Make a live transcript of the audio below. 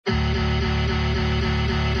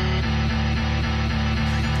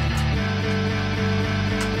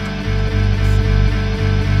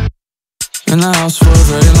In the house for a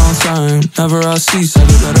very long time. Never I cease, I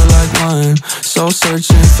get better like wine. Soul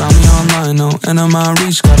searching, found me online. No end of my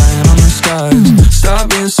reach, got a hand on the skies. Stop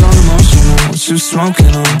being so emotional, what you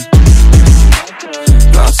smoking on?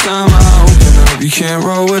 About time I open up, you can't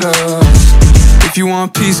roll with us. If you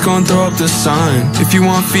want peace, go and throw up the sign. If you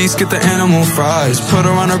want feast, get the animal fries. Put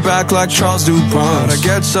her on her back like Charles Dupont. I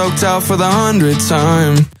get choked out for the 100th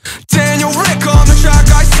time. Daniel Rick on the track,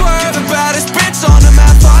 I swear. The baddest bitch on the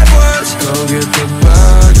map, 5 words. Go get the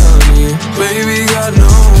bag, honey. Baby got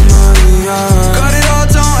no money, got it all,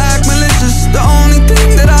 don't act malicious. The only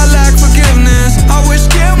thing that I lack, forgiveness. I wish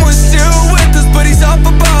Kim was still with us, but he's up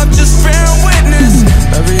above, just bearing witness.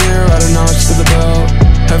 Every year add a notch to the belt.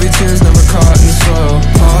 Heavy tears never caught in the swell.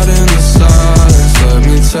 Caught in the silence, let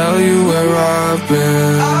me tell you where I've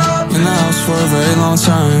been. In the house for a very long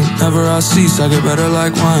time. Never I cease, I get better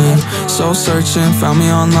like wine. Soul searching, found me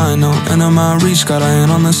online. No end of my reach, got a hand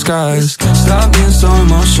on the skies. Stop being so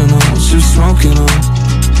emotional, what you smoking on?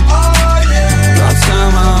 About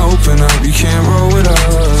time I open